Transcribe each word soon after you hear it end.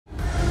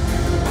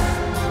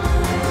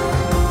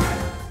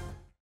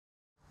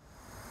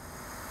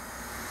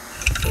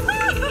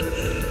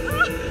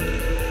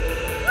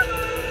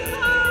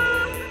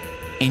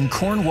In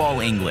Cornwall,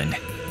 England,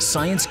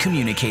 science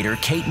communicator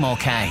Kate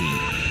Mulcahy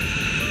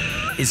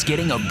is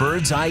getting a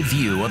bird's eye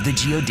view of the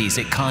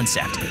geodesic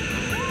concept.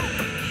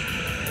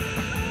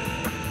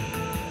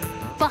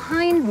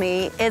 Behind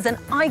me is an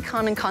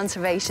icon in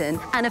conservation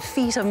and a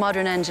feat of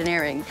modern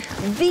engineering.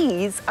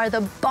 These are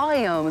the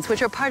biomes,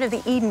 which are part of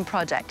the Eden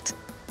project.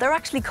 They're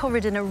actually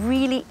covered in a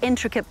really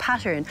intricate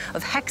pattern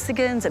of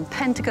hexagons and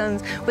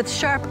pentagons with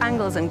sharp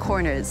angles and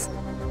corners.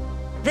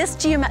 This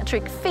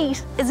geometric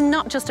feat is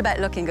not just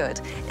about looking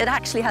good. It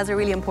actually has a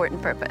really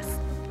important purpose.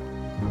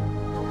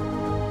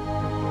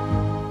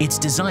 Its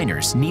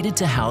designers needed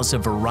to house a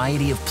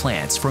variety of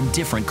plants from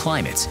different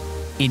climates,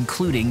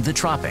 including the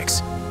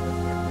tropics.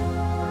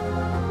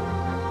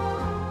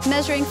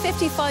 Measuring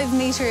 55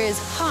 meters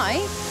high,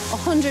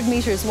 100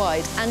 meters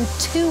wide, and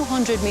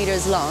 200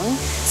 meters long,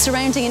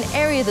 surrounding an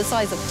area the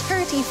size of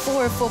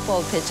 34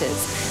 football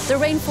pitches, the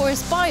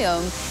rainforest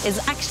biome is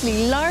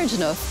actually large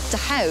enough to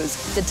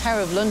house the Tower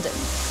of London.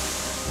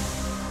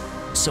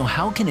 So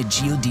how can a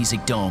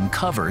geodesic dome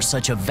cover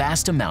such a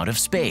vast amount of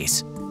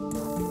space?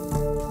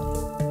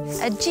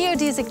 A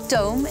geodesic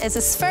dome is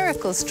a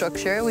spherical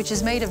structure which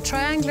is made of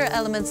triangular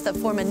elements that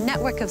form a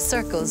network of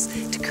circles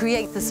to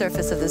create the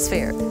surface of the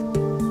sphere.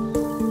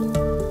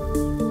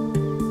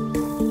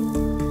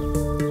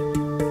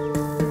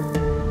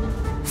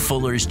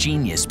 Fuller's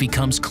genius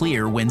becomes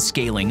clear when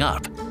scaling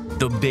up.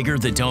 The bigger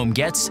the dome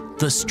gets,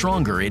 the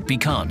stronger it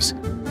becomes.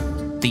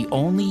 The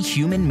only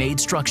human-made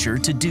structure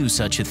to do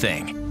such a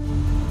thing.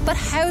 But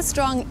how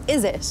strong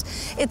is it?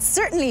 It's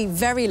certainly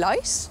very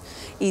light,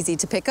 easy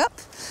to pick up.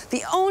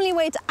 The only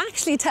way to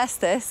actually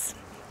test this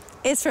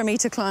is for me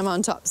to climb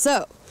on top.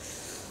 So,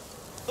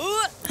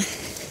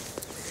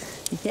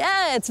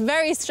 yeah, it's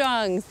very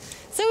strong.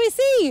 So we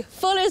see,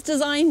 Fuller's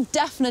design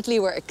definitely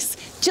works,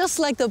 just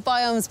like the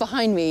biomes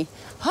behind me.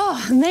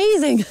 Oh,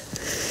 amazing!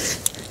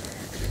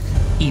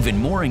 Even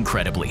more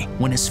incredibly,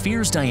 when a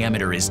sphere's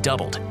diameter is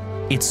doubled,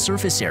 its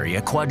surface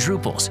area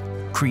quadruples,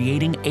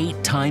 creating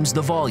 8 times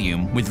the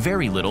volume with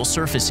very little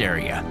surface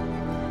area.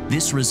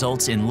 This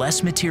results in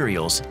less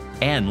materials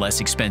and less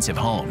expensive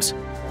homes.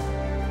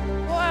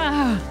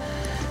 Wow!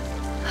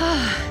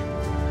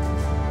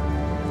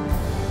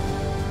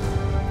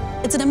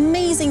 It's an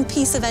amazing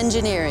piece of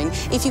engineering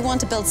if you want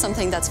to build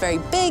something that's very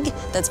big,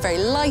 that's very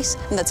light,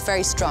 and that's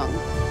very strong.